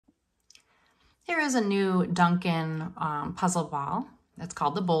Here is a new Duncan puzzle ball. It's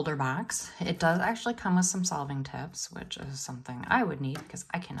called the Boulder Box. It does actually come with some solving tips, which is something I would need because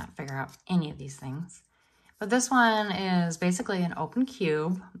I cannot figure out any of these things. But this one is basically an open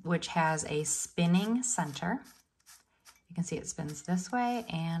cube, which has a spinning center. You can see it spins this way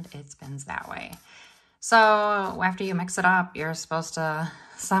and it spins that way. So after you mix it up, you're supposed to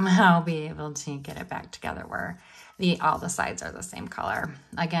somehow be able to get it back together where all the sides are the same color.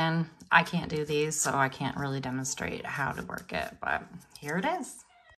 Again, I can't do these, so I can't really demonstrate how to work it, but here it is.